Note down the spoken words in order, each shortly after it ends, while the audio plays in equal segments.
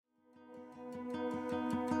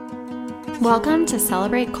Welcome to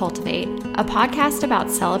Celebrate Cultivate, a podcast about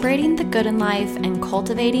celebrating the good in life and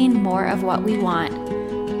cultivating more of what we want.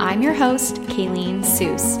 I'm your host, Kayleen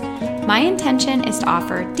Seuss. My intention is to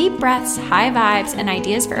offer deep breaths, high vibes, and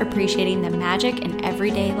ideas for appreciating the magic in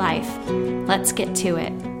everyday life. Let's get to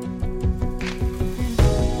it.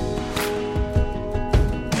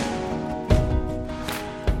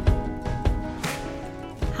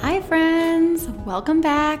 Hi, friends. Welcome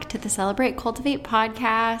back to the Celebrate Cultivate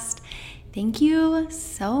podcast. Thank you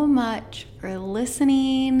so much for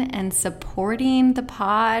listening and supporting the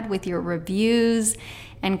pod with your reviews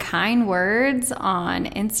and kind words on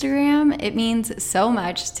Instagram. It means so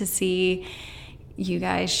much to see you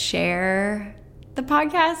guys share the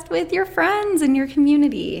podcast with your friends and your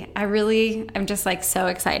community. I'm just so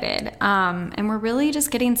excited. And we're really just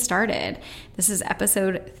getting started. This is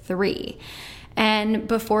episode 3. And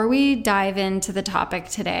before we dive into the topic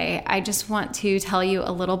today, I just want to tell you a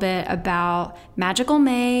little bit about Magical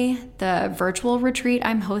May, the virtual retreat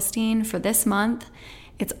I'm hosting for this month.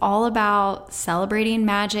 It's all about celebrating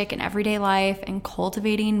magic in everyday life and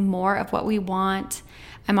cultivating more of what we want.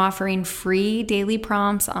 I'm offering free daily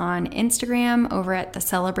prompts on Instagram over at the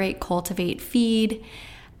Celebrate Cultivate feed.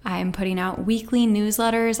 I'm putting out weekly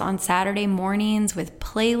newsletters on Saturday mornings with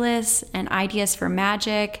playlists and ideas for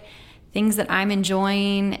magic, things that I'm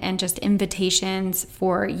enjoying, and just invitations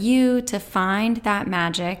for you to find that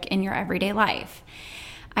magic in your everyday life.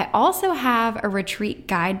 I also have a retreat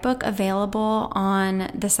guidebook available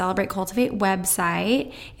on the Celebrate Cultivate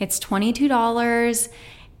website. It's $22.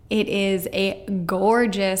 It is a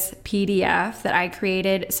gorgeous PDF that I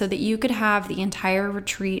created so that you could have the entire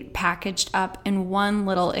retreat packaged up in one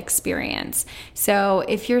little experience. So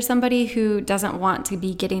if you're somebody who doesn't want to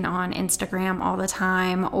be getting on Instagram all the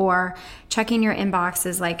time or checking your inbox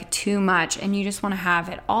is too much and you just want to have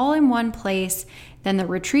it all in one place, then the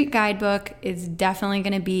retreat guidebook is definitely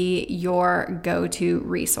going to be your go-to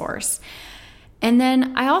resource. And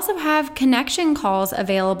then I also have connection calls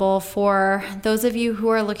available for those of you who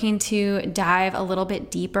are looking to dive a little bit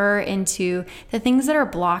deeper into the things that are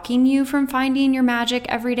blocking you from finding your magic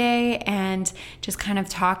every day and just kind of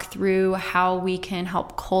talk through how we can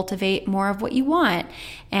help cultivate more of what you want.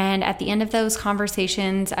 And at the end of those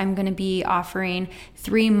conversations, I'm going to be offering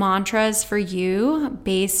 3 mantras for you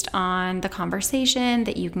based on the conversation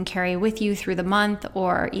that you can carry with you through the month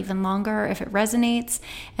or even longer if it resonates.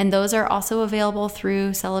 And those are also available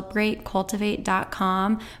through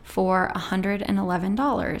celebratecultivate.com for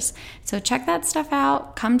 $111. So check that stuff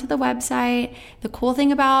out. Come to the website. The cool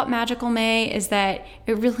thing about Magical May is that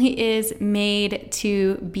it really is made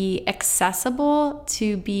to be accessible,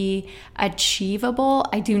 to be achievable.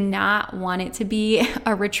 I do not want it to be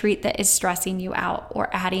a retreat that is stressing you out or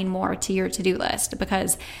adding more to your to-do list,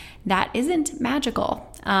 because that isn't magical.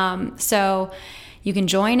 So you can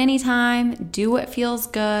join anytime, do what feels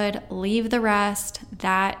good, leave the rest.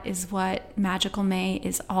 That is what Magical May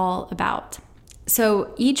is all about.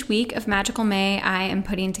 So each week of Magical May, I am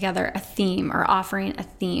putting together a theme or offering a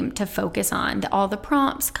theme to focus on that all the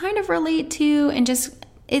prompts kind of relate to, and just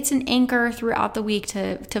it's an anchor throughout the week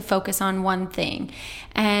to focus on one thing.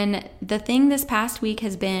 And the thing this past week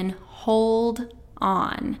has been hold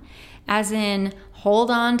on, as in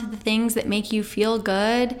hold on to the things that make you feel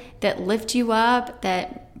good, that lift you up,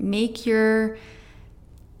 that make your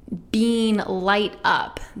being light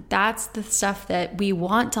up. That's the stuff that we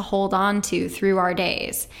want to hold on to through our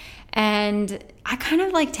days. And I kind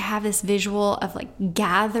of like to have this visual of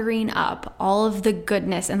gathering up all of the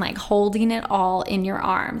goodness and holding it all in your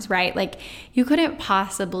arms, right? You couldn't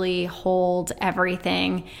possibly hold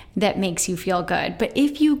everything that makes you feel good. But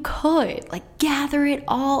if you could, gather it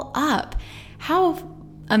all up, how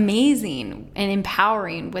amazing and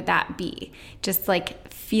empowering would that be? Just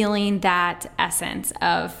feeling that essence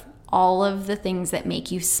of all of the things that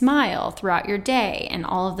make you smile throughout your day and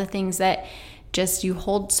all of the things that just you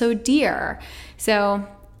hold so dear. So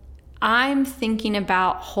I'm thinking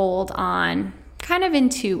about hold on kind of in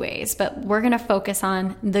 2 ways, but we're going to focus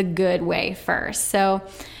on the good way first. So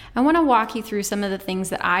I want to walk you through some of the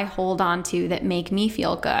things that I hold on to that make me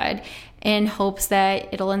feel good, in hopes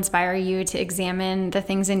that it'll inspire you to examine the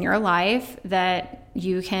things in your life that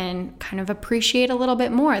you can kind of appreciate a little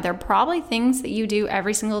bit more. There are probably things that you do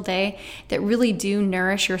every single day that really do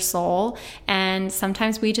nourish your soul. And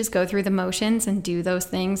sometimes we just go through the motions and do those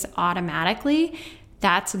things automatically.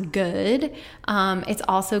 That's good. It's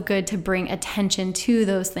also good to bring attention to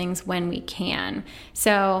those things when we can.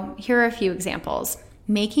 So here are a few examples.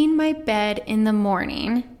 Making my bed in the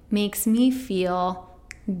morning makes me feel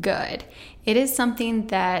good. It is something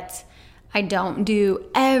that I don't do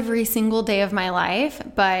every single day of my life,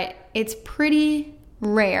 but it's pretty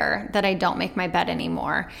rare that I don't make my bed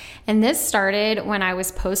anymore. And this started when I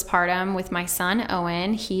was postpartum with my son,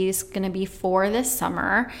 Owen. He's going to be 4 this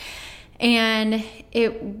summer. And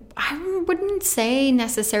I wouldn't say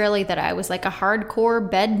necessarily that I was like a hardcore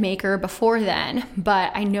bed maker before then,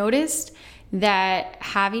 but I noticed that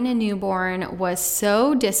having a newborn was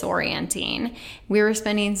so disorienting. We were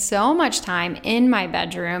spending so much time in my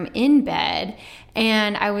bedroom, in bed,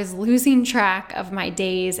 and I was losing track of my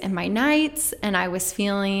days and my nights, and I was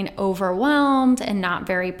feeling overwhelmed and not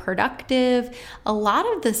very productive. A lot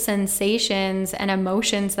of the sensations and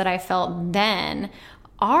emotions that I felt then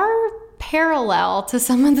are parallel to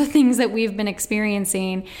some of the things that we've been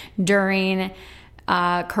experiencing during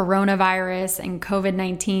coronavirus and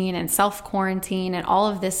COVID-19 and self-quarantine and all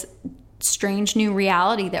of this strange new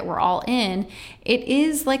reality that we're all in. It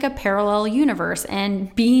is like a parallel universe,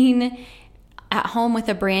 and being at home with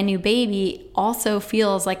a brand new baby also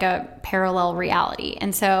feels like a parallel reality.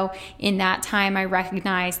 And so in that time, I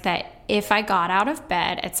recognized that if I got out of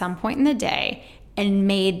bed at some point in the day and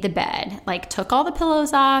made the bed, like took all the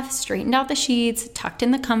pillows off, straightened out the sheets, tucked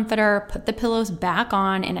in the comforter, put the pillows back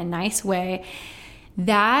on in a nice way,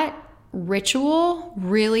 that ritual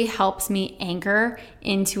really helps me anchor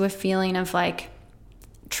into a feeling of like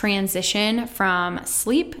transition from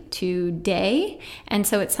sleep to day. And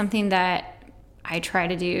so it's something that I try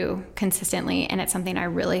to do consistently, and it's something I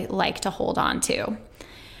really like to hold on to.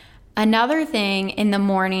 Another thing in the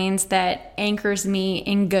mornings that anchors me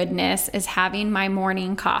in goodness is having my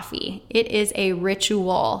morning coffee. It is a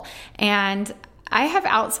ritual, and I have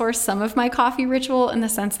outsourced some of my coffee ritual in the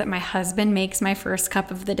sense that my husband makes my first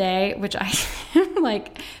cup of the day, which I am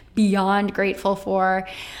like beyond grateful for.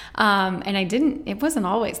 And it wasn't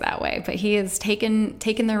always that way, but he has taken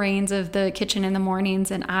the reins of the kitchen in the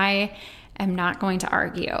mornings, and I am not going to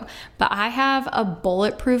argue. But I have a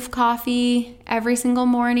bulletproof coffee every single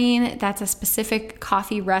morning. That's a specific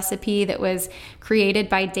coffee recipe that was created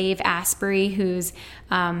by Dave Asprey, who's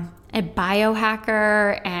a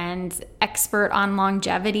biohacker and expert on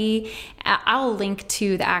longevity. I'll link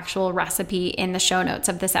to the actual recipe in the show notes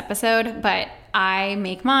of this episode, but I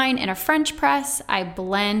make mine in a French press. I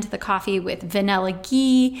blend the coffee with vanilla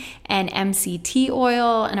ghee and MCT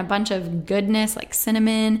oil and a bunch of goodness like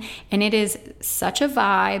cinnamon, and it is such a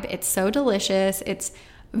vibe. It's so delicious. It's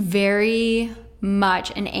very much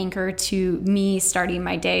an anchor to me starting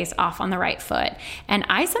my days off on the right foot. And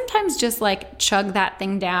I sometimes just like chug that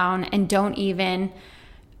thing down and don't even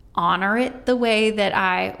honor it the way that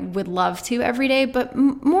I would love to every day. But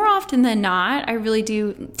more often than not, I really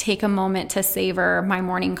do take a moment to savor my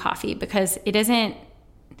morning coffee, because it isn't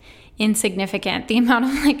insignificant, the amount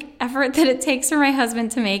of like effort that it takes for my husband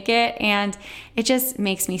to make it. And it just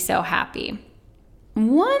makes me so happy.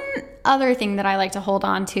 One other thing that I like to hold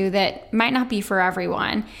on to that might not be for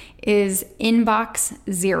everyone is inbox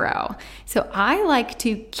zero. So I like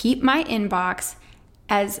to keep my inbox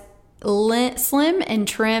as slim and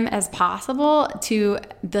trim as possible to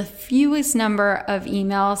the fewest number of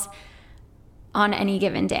emails on any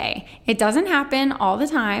given day. It doesn't happen all the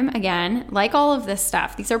time. Again, like all of this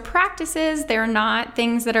stuff, these are practices. They're not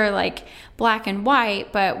things that are like black and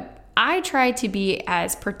white, but I try to be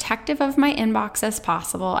as protective of my inbox as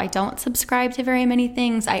possible. I don't subscribe to very many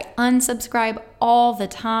things. I unsubscribe all the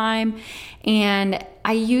time. And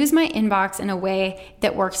I use my inbox in a way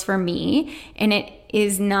that works for me. And it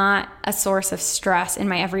is not a source of stress in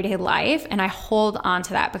my everyday life. And I hold on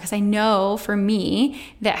to that because I know for me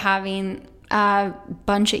that having a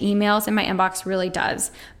bunch of emails in my inbox really does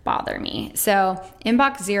bother me. So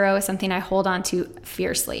inbox zero is something I hold on to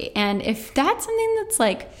fiercely. And if that's something that's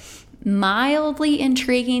like mildly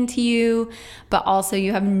intriguing to you, but also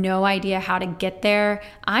you have no idea how to get there,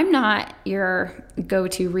 I'm not your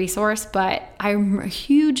go-to resource, but I'm a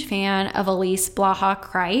huge fan of Elise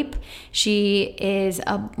Blaha-Kripe. She is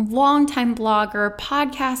a longtime blogger,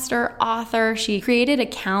 podcaster, author. She created a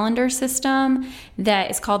calendar system that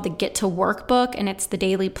is called the Get to Work book, and it's the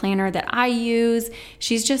daily planner that I use.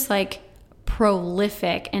 She's just like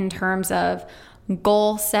prolific in terms of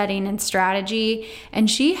goal setting and strategy.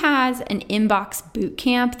 And she has an inbox boot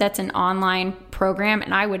camp that's an online program,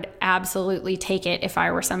 and I would absolutely take it if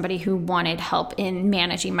I were somebody who wanted help in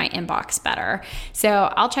managing my inbox better.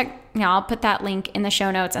 So I'll put that link in the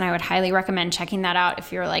show notes, and I would highly recommend checking that out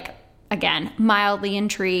if you're like, again, mildly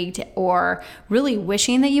intrigued or really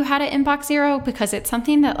wishing that you had an inbox zero, because it's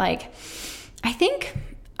something that like, I think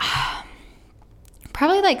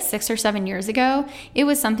probably like 6 or 7 years ago, it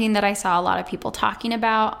was something that I saw a lot of people talking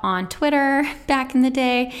about on Twitter back in the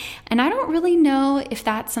day. And I don't really know if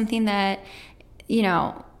that's something that,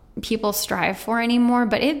 people strive for anymore,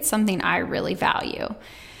 but it's something I really value.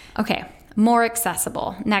 Okay, more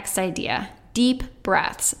accessible. Next idea. Deep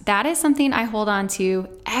breaths. That is something I hold on to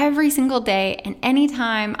every single day. And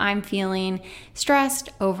anytime I'm feeling stressed,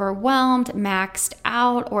 overwhelmed, maxed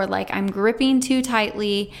out, or like I'm gripping too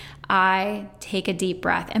tightly, I take a deep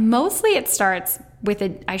breath. And mostly it starts with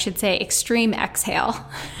extreme exhale.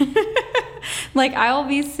 Like I'll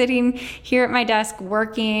be sitting here at my desk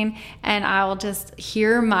working and I'll just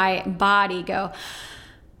hear my body go,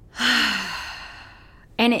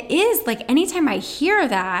 and it is like anytime I hear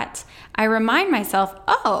that, I remind myself,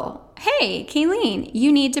 oh, hey, Kayleen,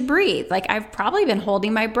 you need to breathe. Like I've probably been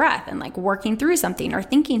holding my breath and like working through something or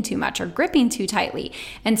thinking too much or gripping too tightly.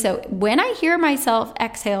 And so when I hear myself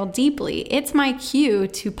exhale deeply, it's my cue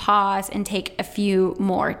to pause and take a few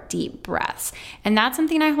more deep breaths. And that's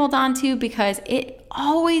something I hold on to because it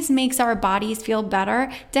always makes our bodies feel better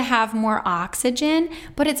to have more oxygen,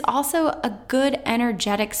 but it's also a good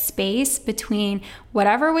energetic space between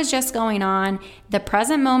whatever was just going on, the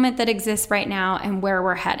present moment that exists right now, and where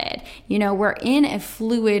we're headed. We're in a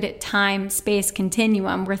fluid time-space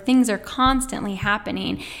continuum where things are constantly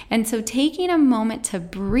happening. And so taking a moment to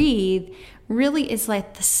breathe really is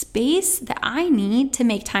like the space that I need to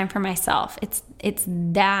make time for myself. It's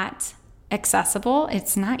that accessible.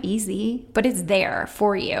 It's not easy, but it's there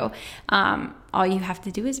for you. All you have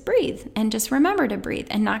to do is breathe and just remember to breathe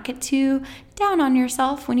and not get too down on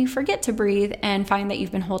yourself when you forget to breathe and find that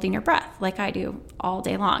you've been holding your breath like I do all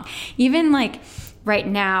day long. Even like right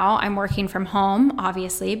now, I'm working from home,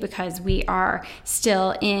 obviously, because we are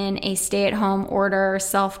still in a stay-at-home order,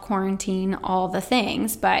 self-quarantine, all the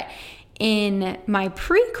things. But in my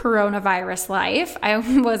pre-coronavirus life, I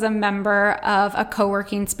was a member of a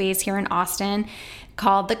co-working space here in Austin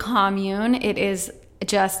called The Commune. It is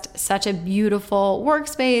just such a beautiful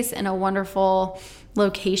workspace and a wonderful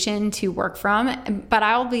location to work from. But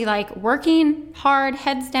I'll be like working hard,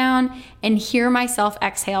 heads down, and hear myself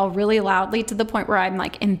exhale really loudly to the point where I'm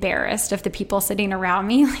like embarrassed of the people sitting around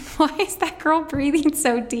me. Like, why is that girl breathing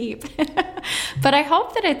so deep? But I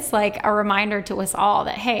hope that it's like a reminder to us all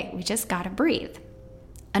that, hey, we just gotta breathe.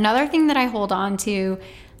 Another thing that I hold on to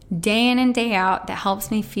day in and day out that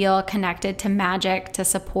helps me feel connected to magic, to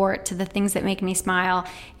support, to the things that make me smile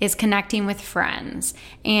is connecting with friends.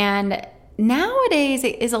 And nowadays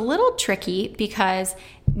it is a little tricky because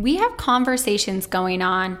we have conversations going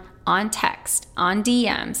on text, on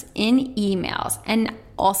DMs, in emails, and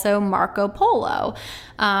also Marco Polo,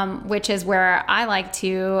 which is where I like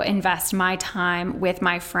to invest my time with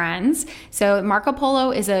my friends. So Marco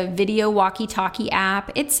Polo is a video walkie-talkie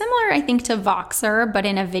app. It's similar, I think, to Voxer, but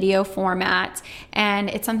in a video format.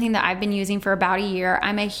 And it's something that I've been using for about a year.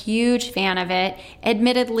 I'm a huge fan of it.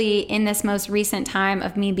 Admittedly, in this most recent time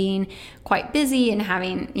of me being quite busy and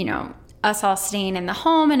having, us all staying in the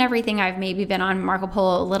home and everything, I've maybe been on Marco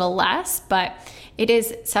Polo a little less, but it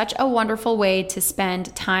is such a wonderful way to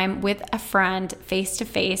spend time with a friend face to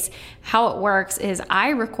face. How it works is I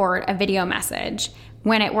record a video message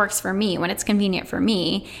when it works for me, when it's convenient for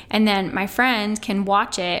me, and then my friend can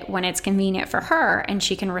watch it when it's convenient for her and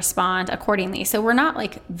she can respond accordingly. So we're not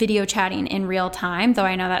like video chatting in real time, though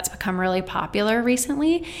I know that's become really popular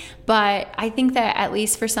recently. But I think that at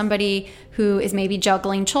least for somebody who is maybe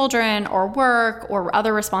juggling children or work or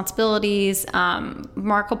other responsibilities,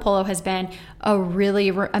 Marco Polo has been a really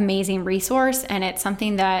amazing resource. And it's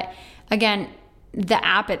something that, again, the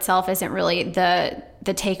app itself isn't really the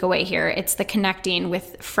takeaway here. It's the connecting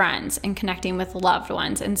with friends and connecting with loved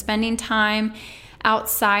ones and spending time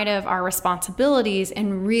outside of our responsibilities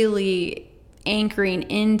and really anchoring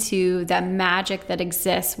into the magic that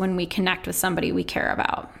exists when we connect with somebody we care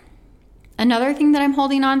about. Another thing that I'm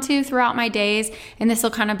holding on to throughout my days, and this will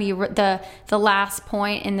kind of be the last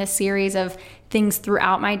point in this series of things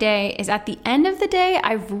throughout my day, is at the end of the day,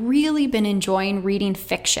 I've really been enjoying reading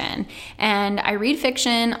fiction. And I read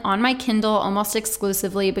fiction on my Kindle almost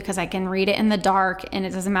exclusively because I can read it in the dark and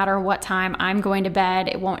it doesn't matter what time I'm going to bed.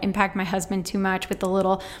 It won't impact my husband too much with the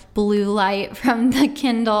little blue light from the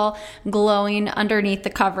Kindle glowing underneath the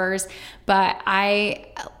covers. But I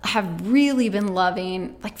have really been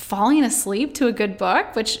loving like falling asleep to a good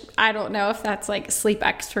book, which I don't know if that's like sleep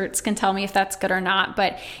experts can tell me if that's good or not,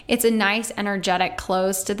 but it's a nice energetic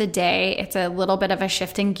close to the day. It's a little bit of a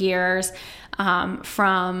shift in gears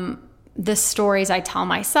from the stories I tell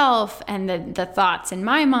myself and the thoughts in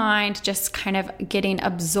my mind just kind of getting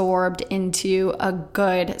absorbed into a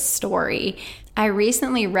good story. I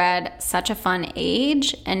recently read Such a Fun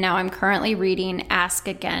Age, and now I'm currently reading Ask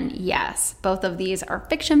Again, Yes. Both of these are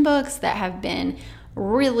fiction books that have been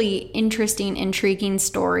really interesting, intriguing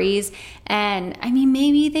stories. And I mean,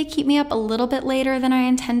 maybe they keep me up a little bit later than I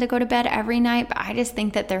intend to go to bed every night, but I just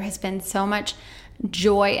think that there has been so much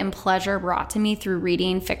joy and pleasure brought to me through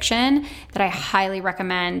reading fiction that I highly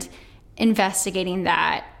recommend investigating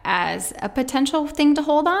that as a potential thing to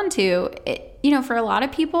hold on to. For a lot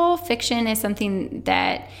of people, fiction is something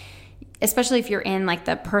that, especially if you're in like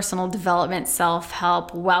the personal development,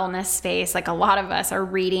 self-help, wellness space, like a lot of us are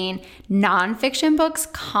reading nonfiction books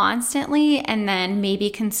constantly and then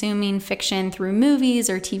maybe consuming fiction through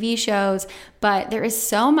movies or TV shows. But there is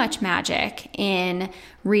so much magic in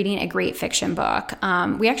reading a great fiction book.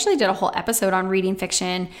 We actually did a whole episode on reading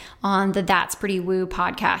fiction on the That's Pretty Woo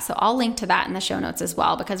podcast. So I'll link to that in the show notes as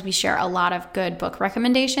well, because we share a lot of good book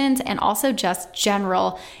recommendations and also just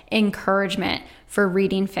general encouragement for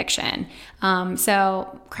reading fiction.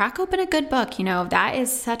 So crack open a good book. That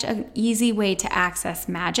is such an easy way to access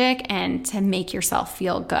magic and to make yourself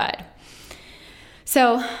feel good.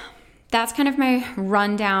 So that's kind of my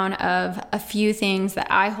rundown of a few things that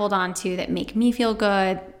I hold on to that make me feel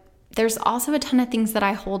good. There's also a ton of things that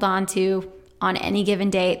I hold on to on any given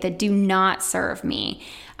day that do not serve me.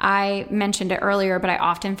 I mentioned it earlier, but I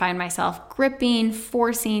often find myself gripping,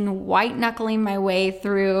 forcing, white knuckling my way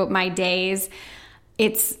through my days.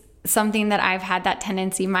 It's something that I've had that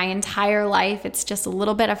tendency my entire life. It's just a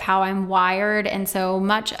little bit of how I'm wired. And so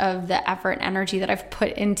much of the effort and energy that I've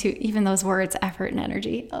put into, even those words, effort and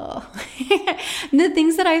energy, the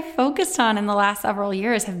things that I've focused on in the last several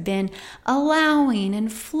years have been allowing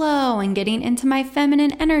and flow and getting into my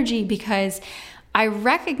feminine energy, because I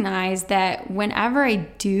recognize that whenever I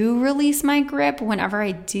do release my grip, whenever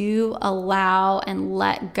I do allow and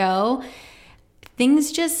let go,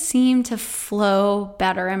 things just seem to flow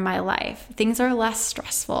better in my life. Things are less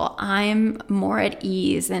stressful. I'm more at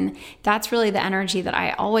ease. And that's really the energy that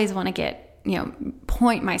I always want to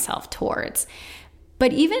point myself towards.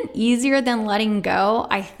 But even easier than letting go,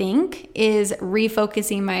 I think, is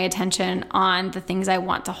refocusing my attention on the things I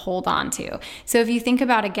want to hold on to. So if you think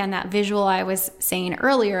about, again, that visual I was saying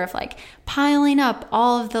earlier of like piling up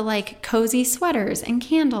all of the like cozy sweaters and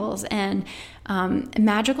candles and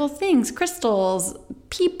magical things, crystals,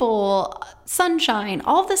 people, sunshine,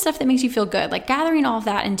 all of the stuff that makes you feel good, like gathering all of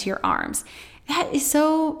that into your arms. That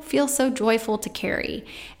feels so joyful to carry.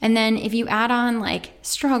 And then if you add on like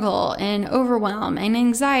struggle and overwhelm and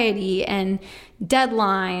anxiety and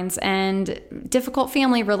deadlines and difficult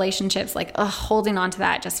family relationships, holding on to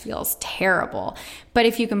that just feels terrible. But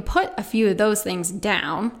if you can put a few of those things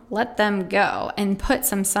down, let them go, and put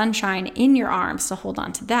some sunshine in your arms to hold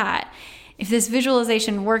on to that, if this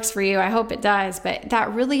visualization works for you, I hope it does, but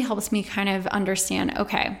that really helps me kind of understand,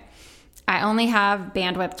 okay, I only have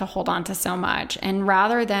bandwidth to hold on to so much. And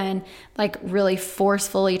rather than like really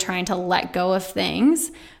forcefully trying to let go of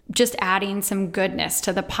things, just adding some goodness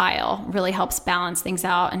to the pile really helps balance things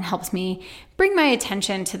out and helps me bring my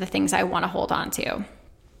attention to the things I want to hold on to.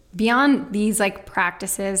 Beyond these like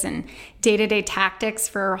practices and day-to-day tactics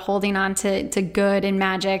for holding on to good and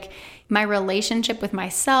magic, my relationship with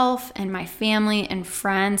myself and my family and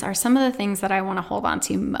friends are some of the things that I want to hold on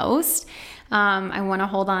to most. I want to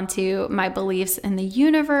hold on to my beliefs in the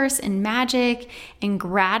universe and magic and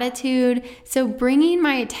gratitude. So bringing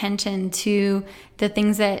my attention to the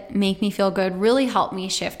things that make me feel good really help me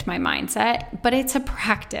shift my mindset. But it's a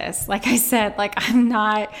practice. Like I said, I'm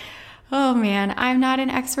not an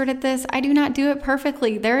expert at this. I do not do it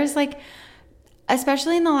perfectly. There is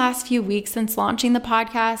especially in the last few weeks since launching the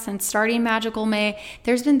podcast and starting Magical May,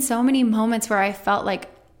 there's been so many moments where I felt like,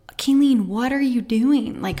 Kayleen, what are you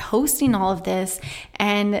doing? Hosting all of this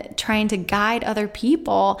and trying to guide other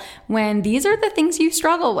people when these are the things you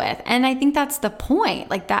struggle with. And I think that's the point,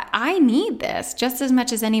 that I need this just as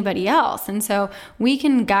much as anybody else. And so we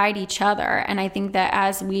can guide each other. And I think that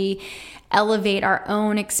as we elevate our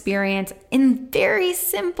own experience in very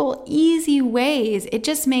simple, easy ways, it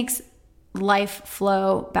just makes life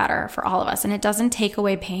flow better for all of us. And it doesn't take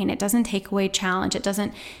away pain. It doesn't take away challenge. It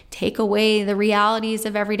doesn't take away the realities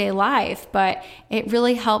of everyday life, but it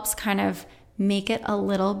really helps kind of make it a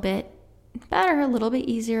little bit better, a little bit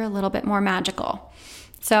easier, a little bit more magical.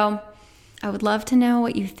 So I would love to know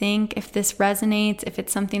what you think, if this resonates, if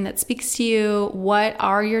it's something that speaks to you. What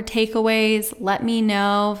are your takeaways? Let me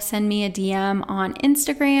know. Send me a DM on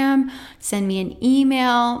Instagram. Send me an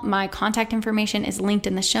email. My contact information is linked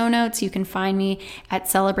in the show notes. You can find me at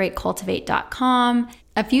celebratecultivate.com.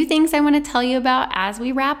 A few things I want to tell you about as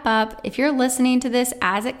we wrap up. If you're listening to this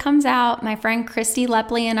as it comes out, my friend Christy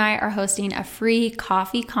Lepley and I are hosting a free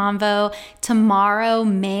coffee convo tomorrow,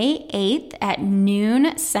 May 8th at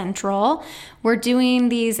noon Central. We're doing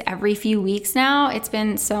these every few weeks now. It's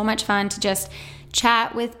been so much fun to just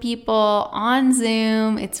chat with people on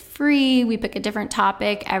Zoom. It's free. We pick a different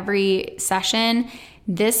topic every session.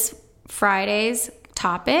 This Friday's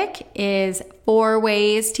topic is 4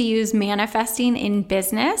 ways to use manifesting in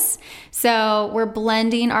business. So we're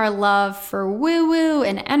blending our love for woo-woo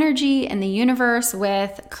and energy and the universe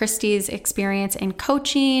with Christy's experience in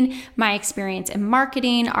coaching, my experience in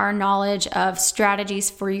marketing, our knowledge of strategies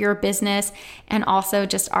for your business, and also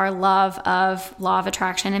just our love of law of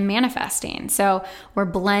attraction and manifesting. So we're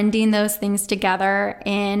blending those things together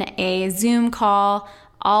in a Zoom call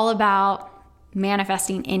all about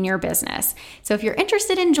manifesting in your business. So if you're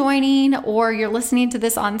interested in joining, or you're listening to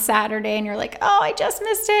this on Saturday and you're like, oh, I just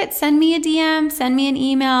missed it, send me a DM, send me an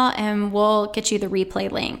email, and we'll get you the replay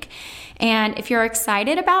link. And if you're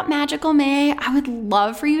excited about Magical May, I would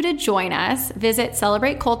love for you to join us. Visit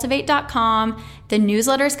celebratecultivate.com. The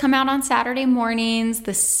newsletters come out on Saturday mornings.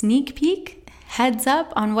 The sneak peek heads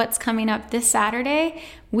up on what's coming up this Saturday,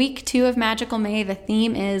 week 2 of Magical May. The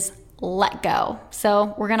theme is let go.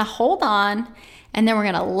 So we're going to hold on and then we're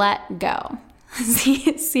going to let go.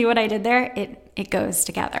 See what I did there? It goes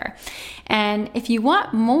together. And if you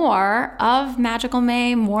want more of Magical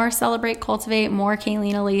May, more Celebrate Cultivate, more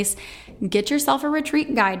Kayleen Elise, get yourself a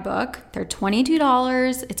retreat guidebook. They're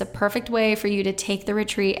 $22. It's a perfect way for you to take the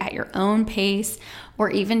retreat at your own pace, or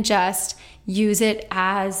even just use it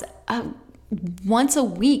as a once a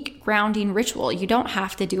week grounding ritual. You don't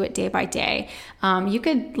have to do it day by day. You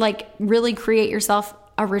could really create yourself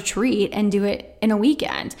a retreat and do it in a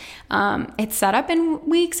weekend. It's set up in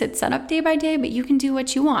weeks, it's set up day by day, but you can do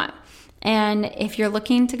what you want. And if you're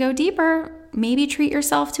looking to go deeper, maybe treat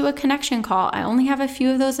yourself to a connection call. I only have a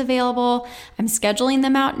few of those available. I'm scheduling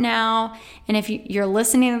them out now. And if you're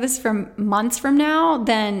listening to this from months from now,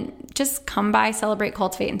 then just come by Celebrate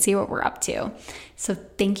Cultivate and see what we're up to. So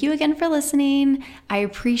thank you again for listening. I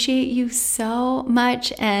appreciate you so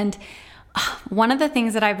much. And one of the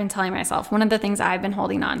things that I've been telling myself, one of the things I've been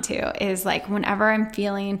holding on to is whenever I'm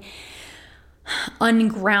feeling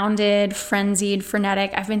ungrounded, frenzied,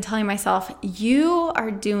 frenetic, I've been telling myself, you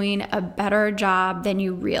are doing a better job than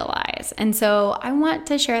you realize. And so I want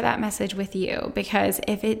to share that message with you, because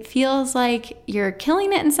if it feels like you're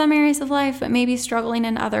killing it in some areas of life, but maybe struggling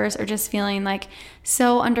in others, or just feeling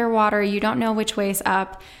so underwater, you don't know which way's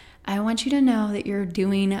up, I want you to know that you're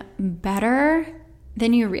doing better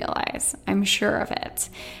than you realize. I'm sure of it.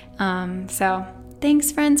 So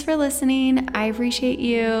thanks, friends, for listening. I appreciate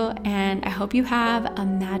you, and I hope you have a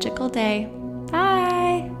magical day.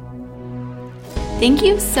 Bye. Thank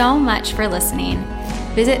you so much for listening.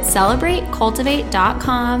 Visit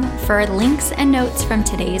celebratecultivate.com for links and notes from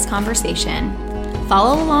today's conversation.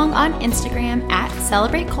 Follow along on Instagram at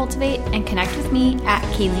celebratecultivate and connect with me at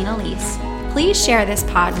Kayleen Elise. Please share this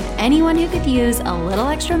pod with anyone who could use a little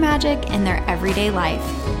extra magic in their everyday life.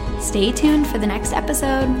 Stay tuned for the next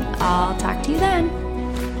episode. I'll talk to you then.